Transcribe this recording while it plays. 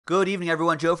Good evening,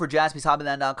 everyone. Joe for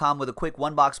JaspysHobbyland.com with a quick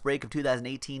one-box break of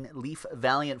 2018 Leaf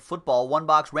Valiant Football.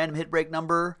 One-box random hit break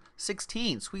number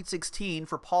 16, Sweet 16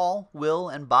 for Paul, Will,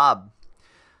 and Bob.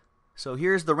 So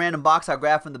here's the random box I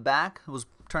grabbed from the back. It was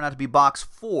turned out to be box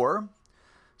 4.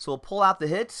 So we'll pull out the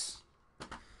hits.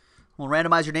 We'll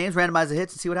randomize your names, randomize the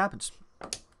hits, and see what happens.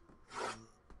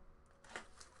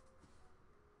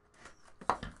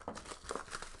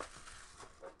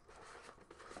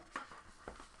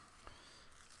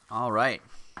 All right.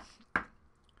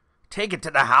 Take it to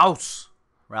the house,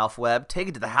 Ralph Webb. Take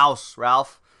it to the house,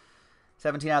 Ralph.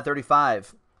 17 out of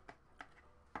 35.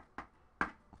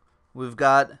 We've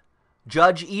got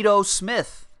Judge Ito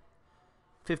Smith.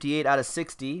 58 out of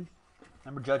 60.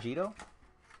 Remember Judge Ito?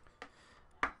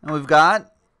 And we've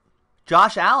got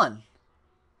Josh Allen.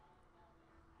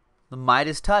 The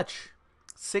Midas Touch.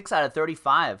 6 out of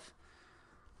 35.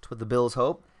 That's what the Bills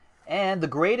hope. And the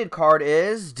graded card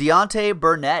is Deontay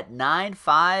Burnett, 9,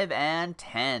 5, and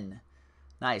 10.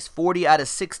 Nice. 40 out of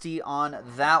 60 on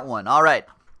that one. All right.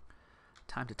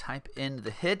 Time to type in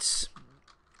the hits.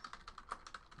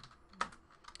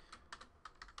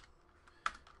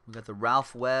 We got the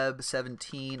Ralph Webb,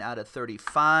 17 out of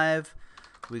 35.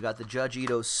 We got the Judge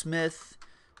Ito Smith,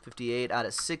 58 out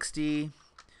of 60.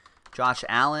 Josh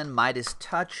Allen, Midas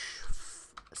Touch,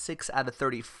 6 out of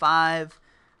 35.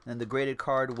 And the graded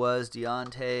card was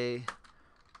Deontay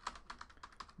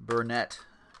Burnett.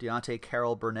 Deontay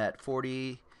Carroll Burnett,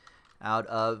 40 out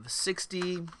of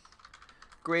 60.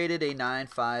 Graded a 9,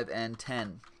 5, and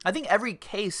 10. I think every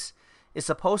case is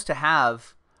supposed to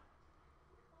have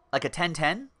like a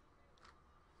 10-10.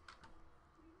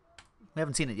 We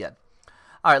haven't seen it yet.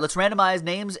 All right, let's randomize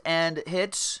names and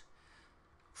hits.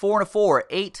 4 and a 4.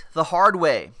 8 the hard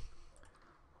way.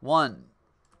 1,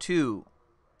 2,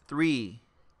 3,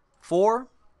 4,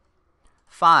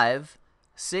 5,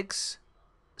 6,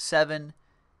 7,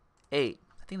 8.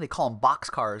 I think they call them box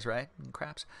cars, right?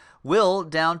 Craps. Will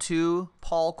down to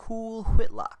Paul Cool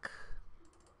Whitlock.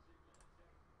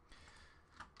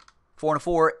 4 and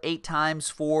 4, 8 times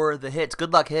for the hits.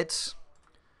 Good luck, hits.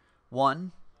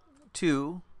 1,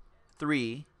 2,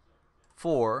 3,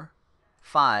 4,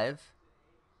 5,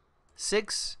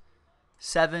 6,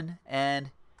 7,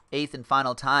 and 8th and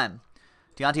final time.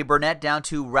 Deontay Burnett down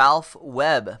to Ralph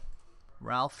Webb.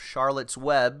 Ralph Charlotte's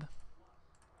Webb.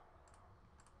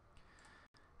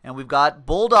 And we've got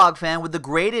Bulldog fan with the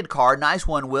graded card. Nice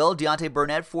one, Will. Deontay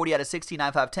Burnett, 40 out of 60,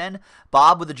 9, 5, 10.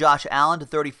 Bob with the Josh Allen to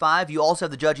 35. You also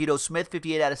have the Judge Ito Smith,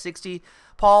 58 out of 60.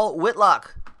 Paul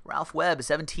Whitlock, Ralph Webb,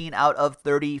 17 out of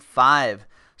 35.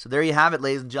 So there you have it,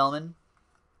 ladies and gentlemen.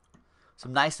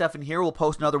 Some nice stuff in here. We'll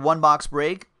post another one-box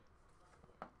break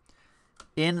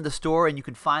in the store, and you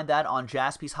can find that on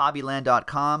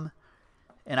JaspysHobbyland.com.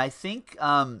 And I think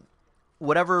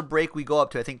whatever break we go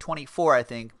up to, I think 24, I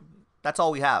think, that's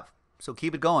all we have. So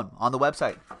keep it going on the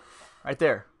website. Right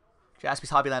there,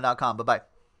 JaspysHobbyland.com. Bye-bye.